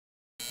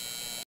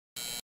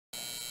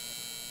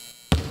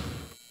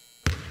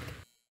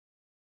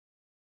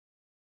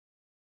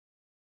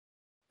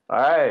All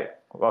right,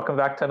 welcome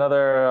back to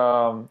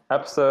another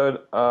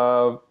episode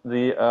of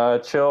the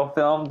Chill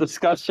Film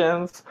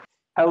Discussions.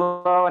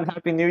 Hello and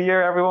Happy New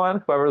Year,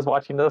 everyone. Whoever's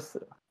watching this,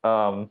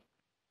 um,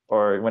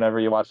 or whenever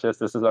you watch this,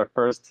 this is our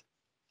first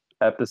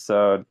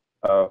episode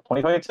of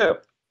 2022,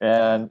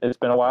 and it's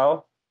been a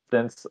while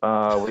since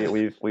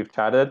we've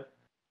chatted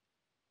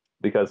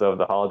because of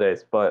the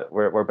holidays, but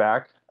we're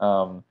back,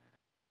 and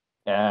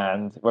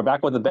we're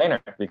back with a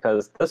banger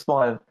because this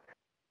one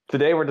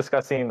today we're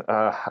discussing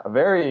a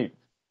very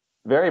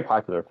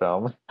popular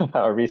film,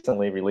 a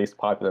recently released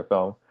popular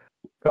film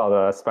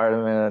called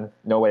Spider-Man: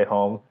 No Way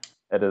Home.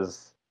 It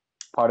is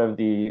part of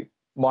the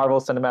Marvel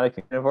Cinematic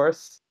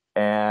Universe,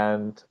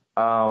 and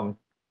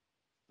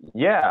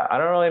yeah, I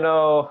don't really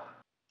know.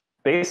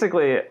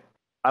 Basically,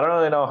 I don't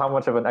really know how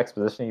much of an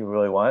exposition you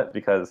really want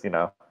because If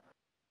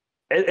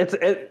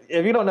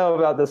you don't know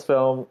about this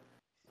film,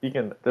 you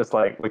can just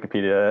like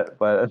Wikipedia it,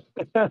 but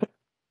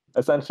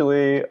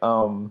essentially,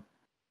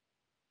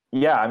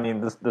 yeah, I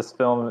mean this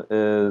film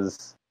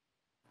is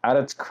at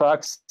its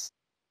crux.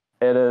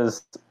 It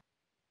is,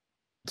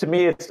 to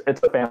me, it's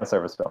a fan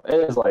service film.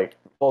 It is like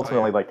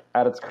ultimately like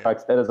at its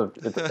crux,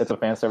 it's a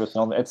fan service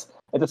film. It's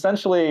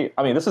essentially,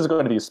 I mean, this is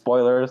going to be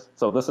spoilers,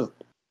 so this is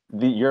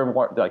you're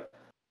like,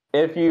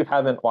 if you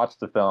haven't watched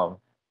the film,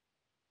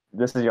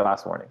 this is your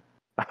last warning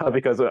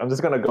because I'm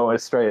just going to go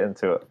straight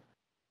into it.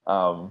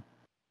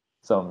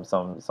 Some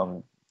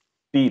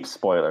deep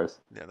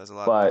spoilers. Yeah, there's a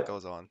lot that But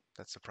goes on.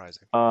 That's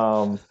surprising.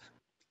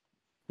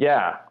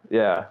 yeah.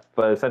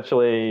 But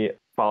essentially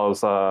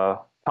follows Tom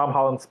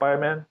Holland's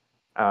Spider-Man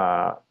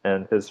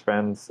and his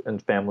friends and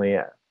family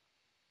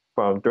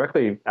from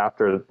directly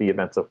after the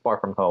events of Far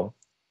From Home,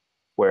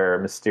 where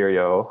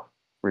Mysterio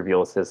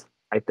reveals his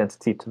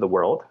identity to the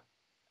world.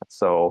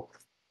 So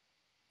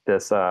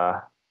this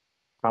Tom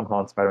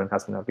Holland Spider-Man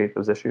has to navigate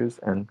those issues,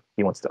 and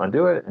he wants to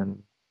undo it.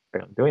 And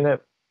doing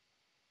it,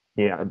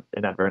 he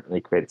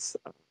inadvertently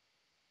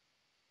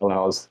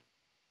allows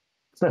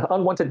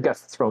unwanted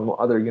guests from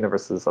other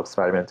universes of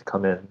Spider-Man to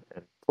come in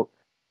and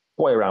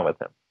toy around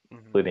with him,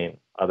 including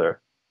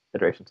other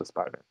iterations of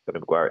Spider-Man, Tobey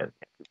Maguire and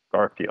Andrew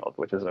Garfield,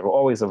 which is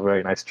always a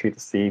very nice treat to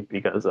see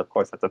because, of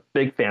course, that's a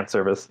big fan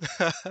service.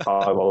 A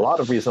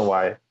huge reason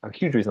why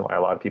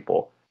a lot of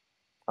people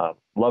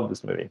love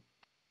this movie.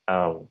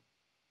 From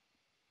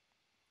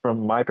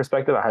my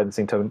perspective, I hadn't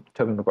seen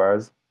Tobey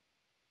Maguire's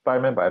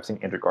Spider-Man, but I've seen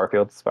Andrew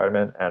Garfield's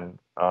Spider-Man, and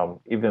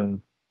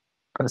even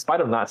in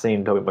spite of not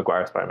seeing Tobey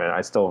Maguire's Spider-Man,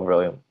 I still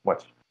really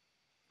much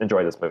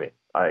enjoy this movie.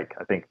 I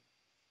think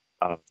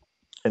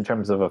in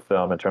terms of a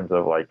film, in terms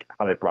of like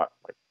how they brought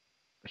like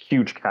a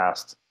huge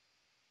cast,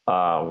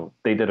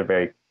 they did a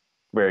very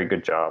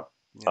good job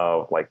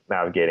of like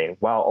navigating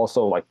while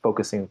also like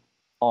focusing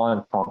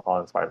on Tom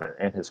Holland's Spider-Man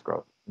and his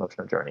growth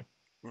emotional journey,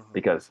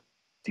 because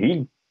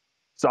he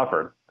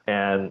suffered,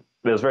 and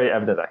it was very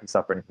evident that he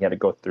suffered, and he had to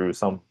go through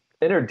some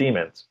inner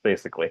demons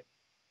basically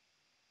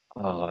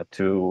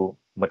to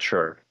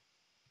mature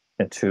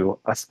into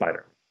a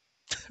spider.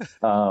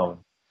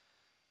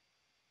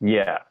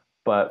 Yeah,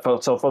 but for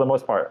the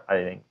most part, I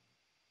think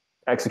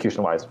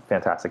execution wise,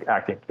 fantastic,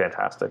 acting,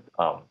 fantastic.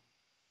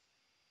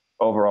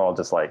 Overall,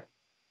 just like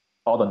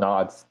all the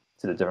nods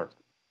to the different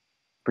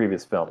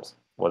previous films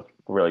was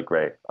really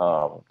great.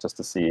 Just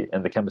to see,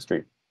 and the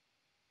chemistry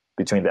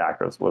between the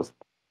actors was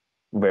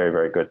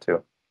very good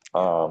too.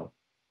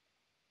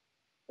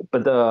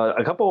 But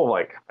a couple of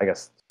like, I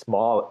guess,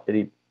 small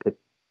bitty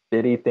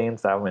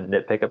things that I would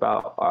nitpick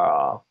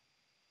about.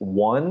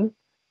 One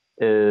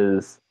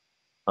is,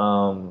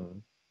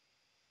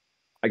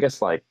 I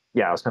guess, like,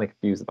 yeah, I was kind of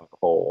confused about the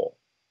whole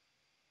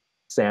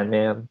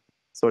Sandman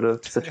sort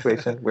of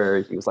situation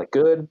where he was like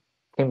comes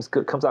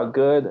out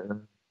good,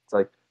 and it's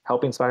like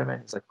helping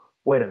Spider-Man. He's like,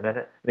 wait a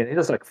minute, and he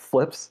just like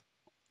flips.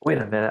 Wait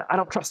a minute, I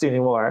don't trust you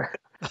anymore.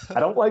 I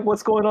don't like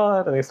what's going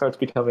on, and he starts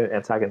becoming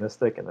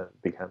antagonistic, and then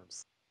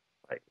becomes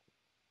like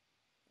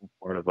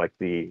part of like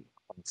the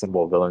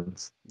symbol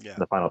villains in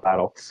the final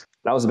battle.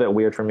 That was a bit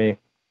weird for me.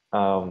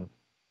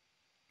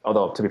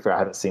 Although to be fair, I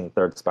haven't seen the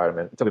third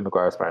Spider-Man, Tobey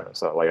Maguire Spider-Man,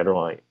 so like I don't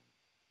really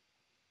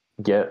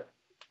get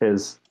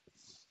his.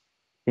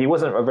 He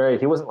wasn't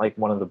like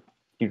one of the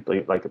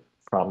hugely like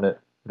prominent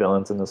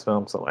villains in this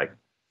film, so like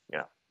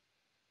yeah,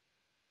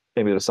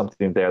 maybe there's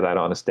something there that I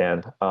don't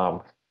understand.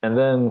 And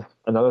then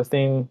another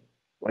thing,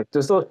 like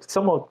there's a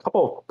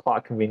couple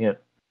of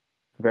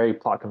very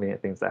plot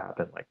convenient things that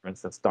happen. Like for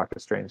instance, Doctor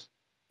Strange,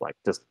 like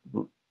just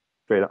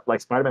straight up, like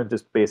Spider-Man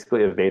just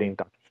basically evading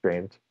Doctor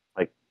Strange,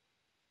 like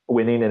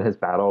winning in his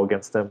battle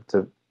against him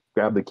to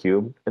grab the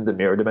cube in the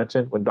mirror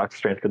dimension when Doctor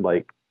Strange could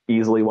like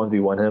easily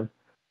 1v1 him.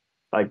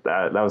 Like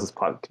that was his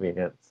plot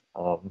convenience.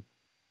 And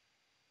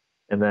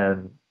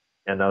then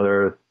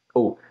another,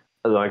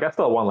 I guess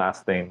the one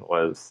last thing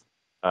was,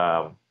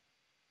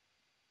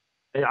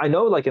 and I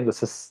know like and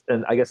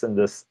I guess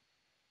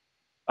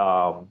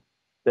um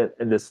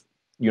in this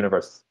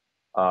universe,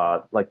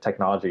 like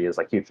technology is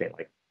like huge thing,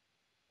 like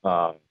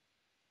but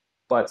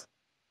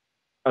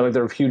like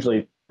they're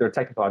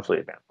technologically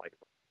advanced, like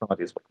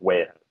technology is like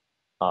way ahead.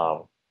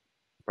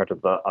 compared to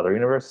the other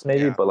universes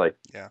maybe, Yeah. but like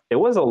Yeah. it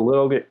was a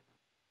little bit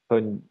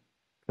con-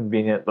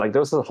 convenient. Like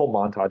there was a whole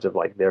montage of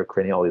like they're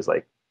creating all these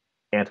like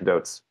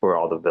antidotes for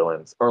all the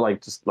villains, or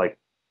like just like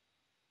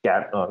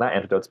not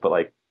antidotes, but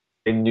like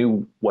they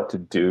knew what to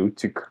do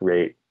to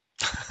create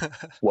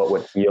what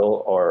would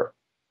heal or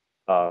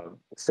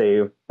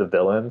save the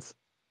villains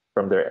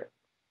from their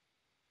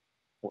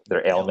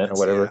ailment or Ailments.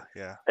 Yeah. whatever.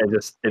 Yeah.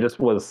 It just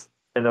was,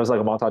 and there was like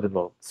a montage in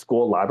the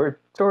school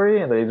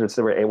laboratory, and they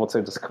were able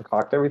to just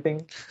concoct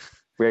everything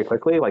very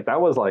quickly. Like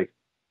that was like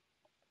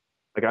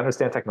I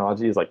understand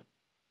technology is like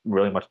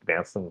really much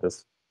advanced in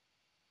this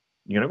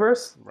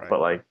universe, Right. but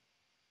like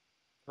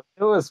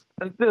it was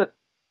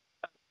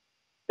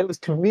it was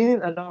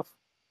convenient enough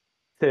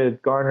to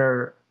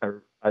garner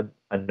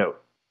a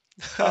note.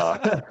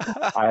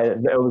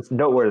 It was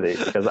noteworthy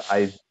because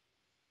I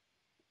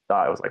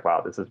thought it was like,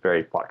 wow, this is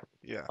very plot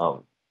Yeah.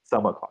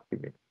 somewhat plot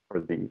convenient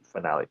for the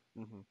finale.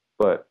 Hmm.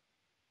 But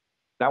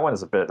that one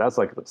is a bit that's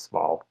like a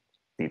small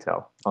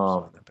detail. It's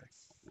not that big.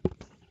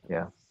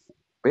 Yeah.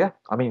 But yeah,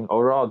 I mean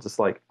overall just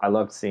like I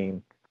loved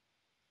seeing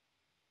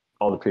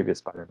all the previous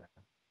Spider-Man,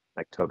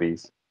 like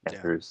Toby's, Yeah.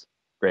 Andrews.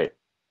 Great.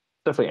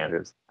 Definitely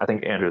Andrews. I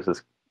think Andrews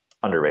is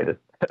underrated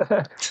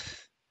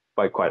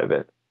by quite a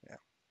bit. Yeah.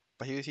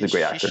 But He's a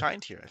great he actor.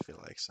 shined here, I feel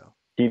like. So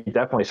He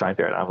definitely shined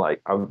there, and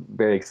I'm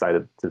very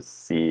excited to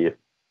see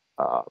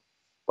uh,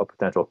 a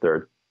potential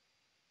third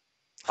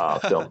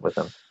film with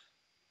him.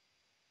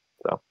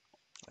 So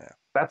yeah.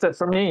 that's it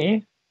for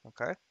me.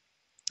 Okay.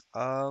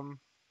 Um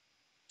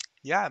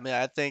yeah, I mean,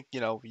 I think,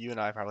 you and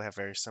I probably have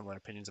very similar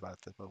opinions about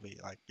the movie.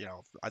 Like,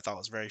 I thought it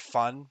was very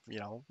fun,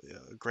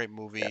 a great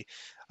Yeah, movie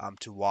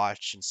to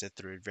watch and sit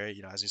through. Very,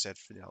 as you said,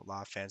 a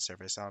lot of fan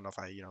service. I don't know if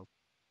I,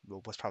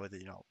 was probably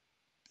the,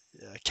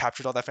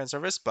 captured all that fan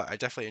service, but I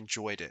definitely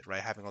enjoyed it,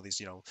 right? Having all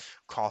these,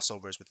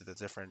 crossovers with the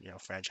different,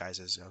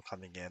 franchises,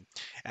 coming in.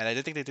 And I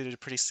did think they did it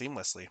pretty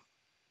seamlessly.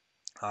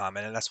 And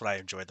that's what I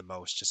enjoyed the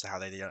most, just how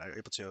they are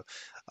able to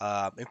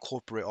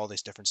incorporate all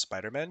these different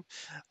Spider-Men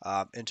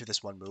into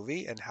this one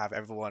movie and have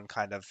everyone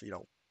kind of,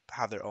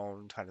 have their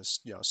own kind of,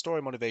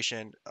 story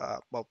motivation,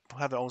 well,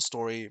 have their own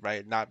story,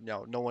 right? Not,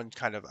 no one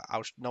kind of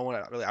no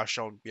one really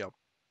outshone,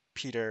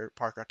 Peter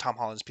Parker, Tom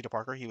Holland's Peter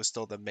Parker. He was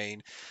still the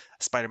main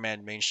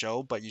Spider-Man main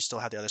show, but you still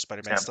have the other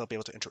Spider-Man yeah, still be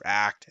able to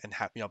interact and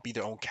have be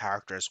their own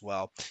character as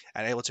well,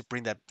 and able to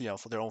bring that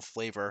for their own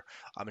flavor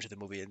into the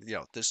movie. And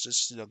this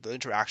just the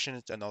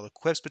interaction and all the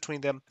quips between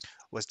them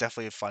was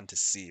definitely fun to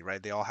see.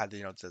 Right, they all had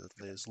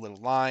those little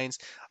lines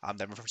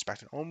that reference back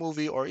to their own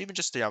movie, or even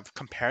just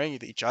comparing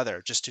to each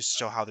other, just to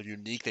show how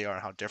unique they are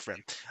and how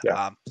different. yeah,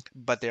 Um,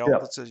 but they're all yeah,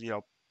 able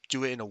to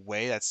do it in a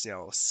way that's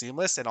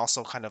seamless and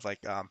also kind of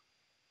like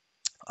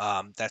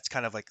that's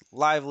kind of like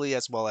lively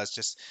as well as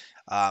just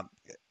um,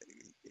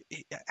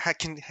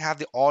 can have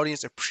the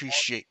audience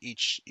appreciate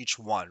each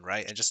one,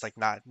 right? And just like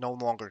not no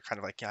longer kind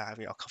of like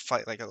having a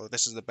fight like, oh,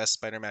 this is the best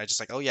Spider-Man. It's just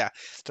like, oh yeah,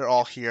 they're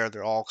all here.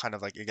 They're all kind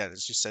of like, again,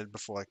 as you said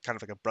before, like kind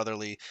of like a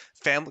brotherly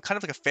family, kind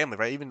of like a family,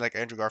 right? Even like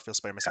Andrew Garfield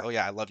Spider-Man say, oh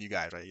yeah, I love you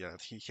guys, right?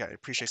 He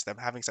appreciates them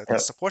having such a yeah,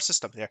 support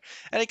system there,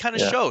 and it kind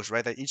of yeah, shows,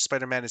 right, that each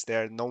Spider-Man is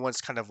there. No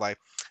one's kind of like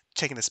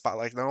taking the spot,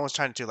 like no one's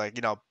trying to like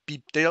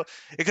be they don't.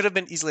 It could have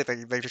been easily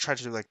like they're trying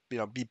to like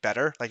be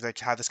better, like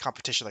have this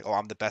competition, like, oh,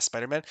 I'm the best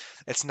Spider-Man.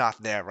 It's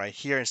not there, right?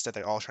 Here, instead,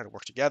 they all try to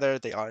work together.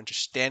 They all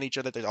understand each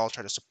other. They all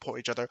try to support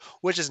each other,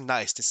 which is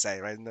nice to say,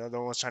 right? No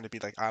one's trying to be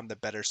like, I'm the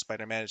better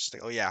Spider-Man. It's just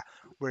like, oh yeah,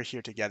 we're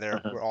here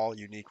together. mhm, We're all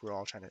unique. We're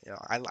all trying to,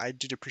 I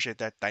did appreciate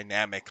that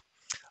dynamic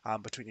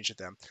between each of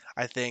them.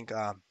 I think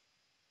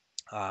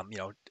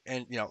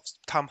and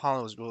Tom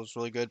Holland was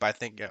really good, but I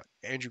think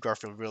Andrew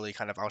Garfield really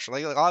kind of outshone.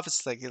 Like a lot of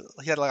his like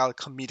he had a lot of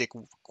comedic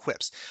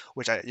quips,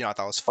 which I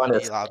thought was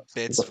funny. A funniest. lot of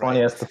He's the bits,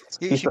 right? funniest.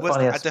 He He's he the was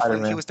I funniest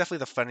definitely he Spider-Man. was definitely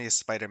the funniest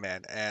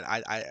Spider-Man, and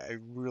I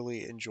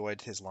really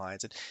enjoyed his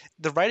lines and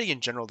the writing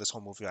in general. This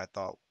whole movie I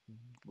thought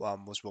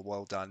was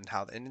well done,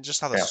 how and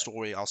just how the Yeah,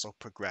 story also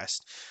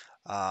progressed.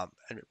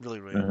 And really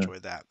hmm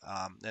enjoyed that.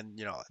 And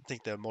I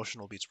think the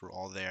emotional beats were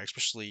all there,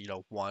 especially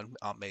one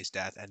Aunt May's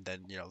death, and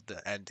then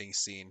the ending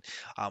scene,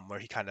 where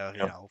he kind of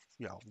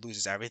yeah,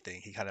 loses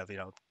everything. He kind of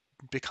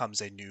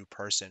becomes a new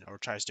person, or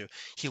tries to.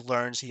 He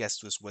learns, he has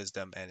this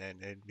wisdom,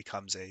 and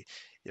becomes a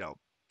you know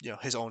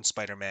his own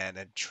Spider-Man,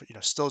 and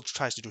still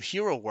tries to do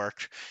hero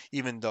work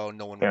even though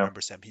no one yeah,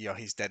 remembers him.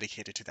 He's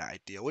dedicated to that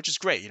idea, which is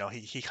great.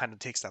 He kind of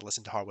takes that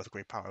lesson to heart. With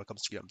great power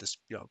comes this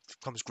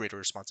comes greater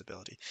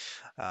responsibility.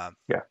 Um,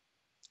 yeah,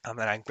 and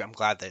I'm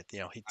glad that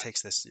he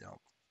takes this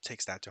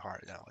takes that to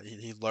heart.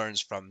 He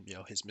learns from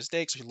his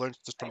mistakes. He learns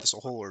from this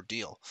whole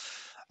ordeal.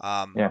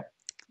 Um, yeah,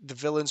 the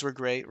villains were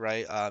great,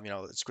 right?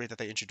 It's great that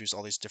they introduced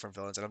all these different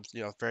villains, and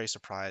I'm very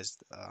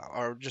surprised,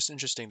 or just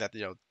interesting that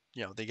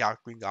they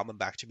got Green Goblin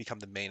back to become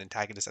the main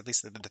antagonist, at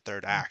least in the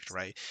third act,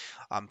 right?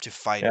 To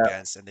fight yeah,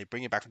 against, and they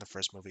bring it back from the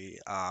first movie.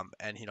 And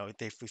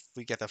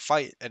we get the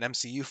fight, an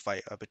MCU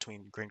fight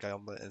between Green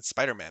Goblin and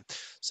Spider-Man,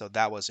 so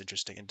that was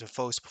interesting. And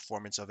Defoe's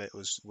performance of it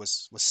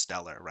was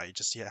stellar, right?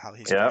 Just how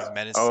he's yeah. very Oh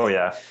menacing,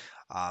 yeah.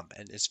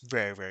 and it's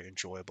very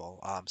enjoyable.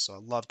 So I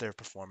love their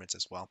performance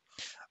as well.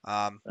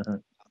 Um,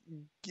 Mhm.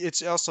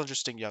 it's also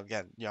interesting,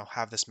 again,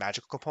 have this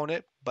magical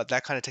component, but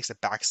that kind of takes a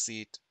back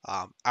seat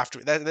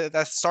after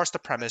that starts the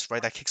premise,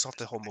 right? That kicks off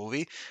the whole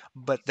movie,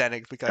 but then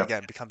Yeah.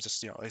 again becomes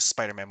just a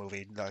Spider-Man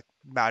movie. The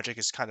magic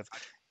is kind of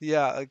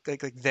yeah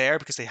like there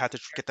because they had to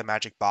get the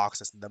magic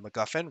box as the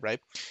MacGuffin, right?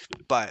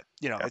 But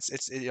Yeah.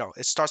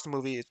 it starts the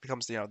movie, it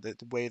becomes the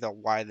way the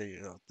why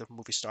the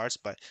movie starts.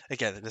 But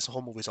again, this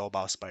whole movie is all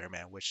about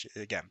Spider-Man, which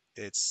again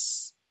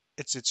it's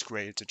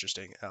great, it's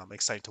interesting,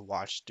 exciting to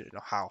watch.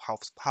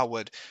 How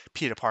would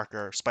Peter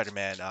Parker,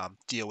 Spider-Man,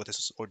 deal with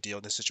this ordeal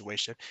in this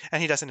situation?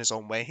 And he does in his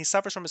own way. He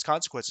suffers from his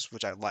consequences,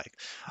 which I like.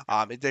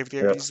 They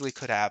Yeah. easily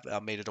could have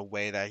made it a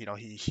way that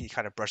he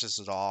kind of brushes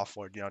it off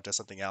or does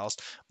something else.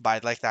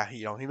 But I like that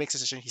he makes a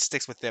decision, he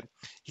sticks with it,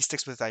 he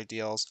sticks with his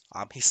ideals.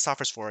 He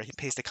suffers for it, he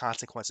pays the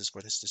consequences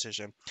for this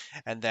decision,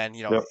 and then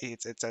Yep.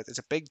 it's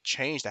a big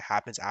change that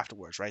happens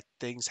afterwards, right?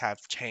 Things have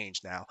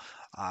changed now.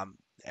 Um,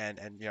 and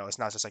it's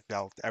not just like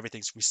no,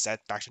 everything's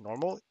reset back to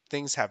normal.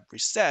 Things have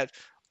reset,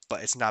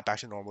 but it's not back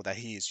to normal that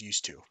he is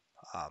used to.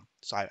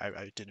 So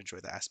I did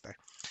enjoy that aspect.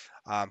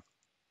 Um,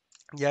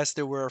 yes,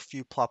 there were a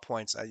few plot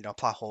points,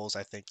 plot holes.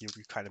 I think you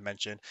kind of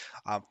mentioned,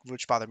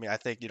 which bothered me. I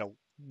think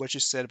what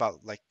you said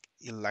about like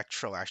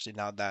Electro. Actually,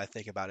 now that I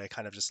think about it,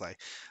 kind of just like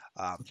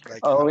how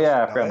Oh does he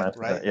yeah, I know forgot to it,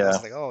 mention right? that. I was Yeah.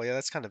 just like, oh yeah,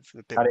 that's kind of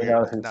a bit How do you weird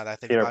know now his that I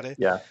think about Peter? it.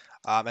 Yeah.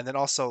 And then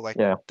also like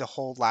Yeah. the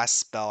whole last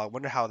spell, I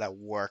wonder how that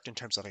worked in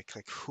terms of like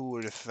who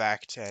would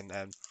affect and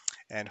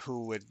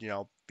who would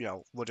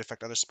would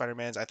affect other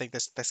Spider-Mans. I think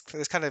this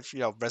kind of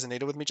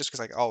resonated with me just because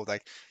like oh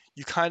like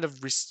you kind of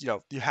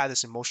you had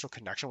this emotional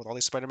connection with all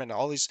these Spider-Man and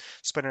all these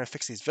Spider-Man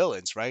fix these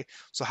villains, right?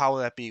 So how will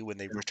that be when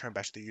they return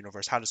back to the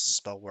universe? How does the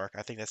spell work?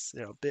 I think that's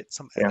a bit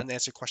some Yeah.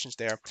 unanswered questions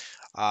there.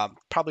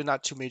 Probably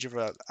not too major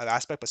of an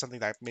aspect, but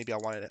something that maybe I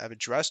wanted to have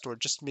addressed or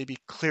just maybe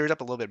cleared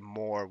up a little bit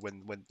more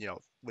when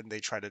they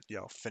try to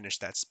finish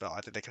that spell.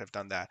 I think they could have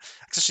done that,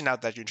 especially now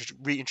that you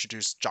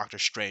reintroduced Doctor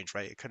Strange,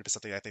 right? It could have been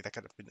something I think that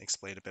could have been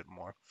explained a bit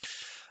more.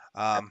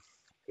 Yeah. Um,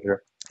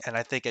 Peter. and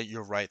I think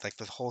you're right. Like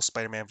the whole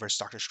Spider-Man versus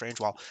Doctor Strange,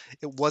 while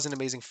it was an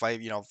amazing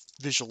fight,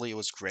 visually it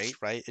was great,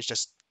 right? It's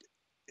just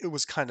it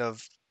was kind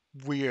of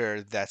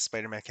weird that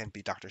Spider-Man can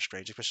beat Doctor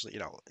Strange, especially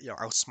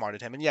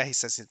outsmarted him. And yeah, he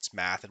says it's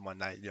math and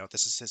whatnot.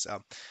 This is his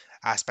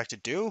aspect to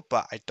do,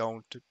 but I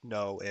don't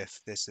know if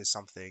this is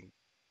something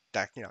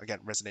that again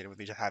resonated with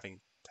me, just having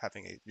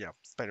a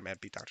Spider-Man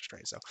beat Doctor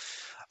Strange. So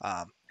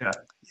um, Yeah.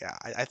 yeah,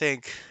 I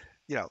think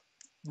you know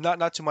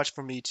not too much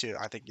for me to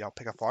I think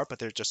pick apart, but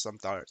there's just some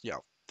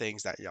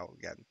things that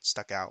again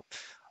stuck out.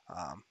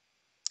 Um,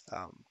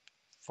 um,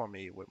 for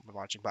me when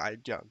watching. But I,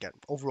 again,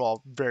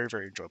 overall, very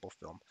very enjoyable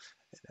film,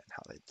 and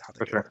how they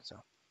For do it. sure. So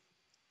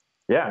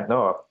Yeah.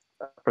 No.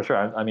 For sure.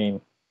 I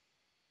mean,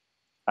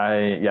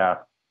 yeah.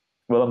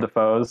 Willem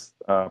Dafoe's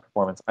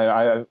performance.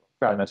 I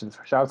forgot to mention.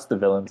 Shouts to the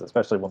villains,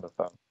 especially Willem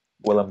Dafoe.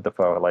 yeah. Willem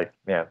Dafoe, like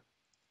man,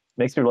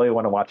 makes me really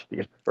want to watch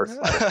the first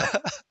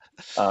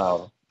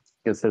Spider-Man.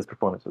 Because his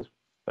performance was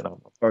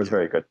phenomenal. Or was Yeah,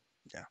 very good.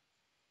 yeah.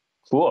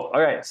 Cool.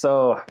 All right.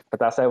 So with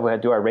that said, we're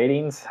gonna do our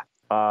ratings.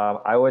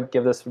 I would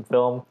give this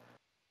film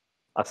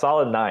a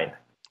solid 9.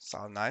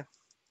 Solid 9.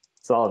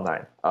 Solid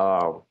 9.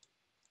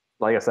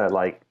 Like I said,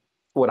 like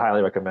would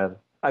highly recommend.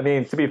 I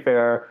mean, to be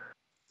fair,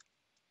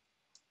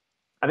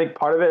 I think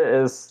part of it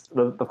is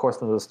of course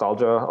the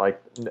nostalgia,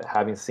 like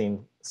having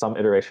seen some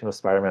iteration of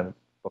Spider-Man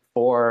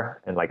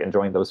before and like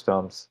enjoying those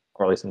films,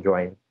 or at least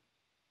enjoying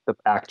the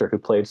actor who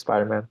played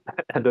Spider-Man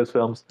in those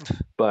films.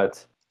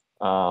 But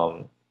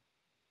um,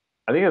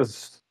 I think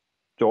his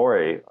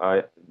story,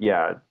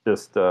 yeah,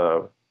 just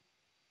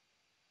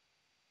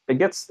it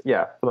gets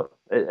yeah,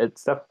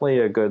 it's definitely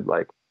a good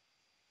like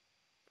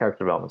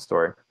character development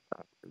story.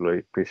 I really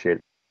appreciate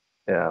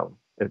it.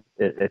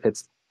 It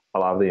hits a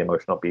lot of the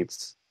emotional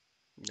beats.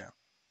 Yeah,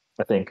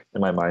 I think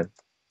in my mind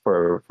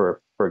for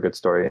a good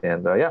story,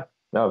 and yeah,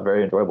 no,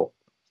 very enjoyable.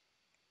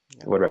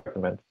 yeah, Would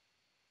recommend.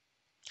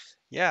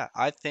 yeah.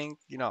 I think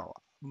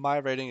my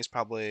rating is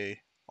probably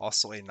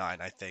also a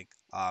 9. I think.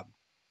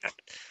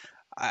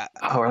 I,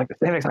 Oh, we're like the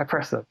same exact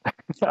person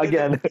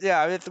again.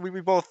 yeah, I mean,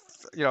 we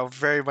both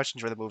very much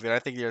enjoy the movie, and I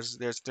think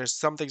there's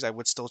some things I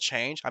would still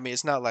change. I mean,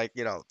 it's not like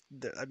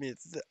I mean,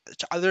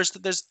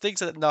 there's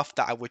things enough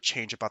that I would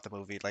change about the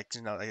movie, like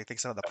like I think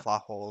some of the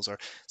plot holes or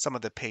some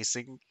of the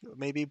pacing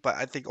maybe, but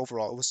I think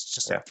overall it was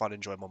just a Yeah, fun,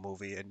 enjoyable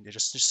movie, and you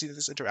just see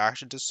this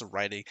interaction, just the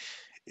writing,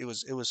 it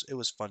was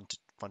fun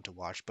to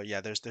watch. But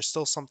yeah, there's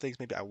still some things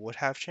maybe I would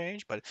have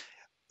changed, but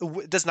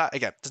does not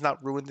again does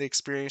not ruin the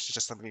experience. It's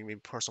just something maybe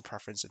personal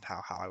preference and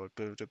how I would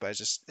build it. But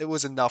it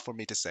was enough for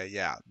me to say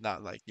yeah,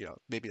 not like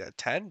maybe a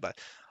 10, but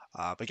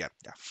again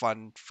yeah,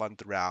 fun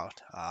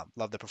throughout.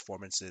 Love the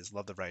performances,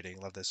 love the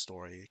writing, love the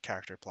story,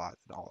 character plot,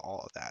 and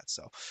all of that.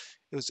 So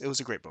it was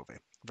a great movie,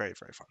 very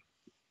very fun.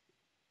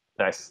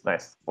 nice,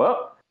 nice.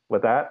 Well,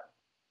 with that,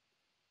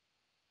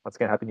 once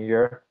again, happy New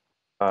Year,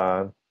 Yeah,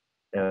 uh,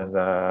 and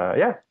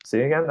yeah, see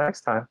you again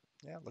next time.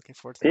 yeah, looking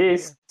forward to the new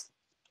Peace. year.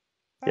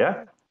 Yeah.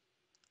 Bye.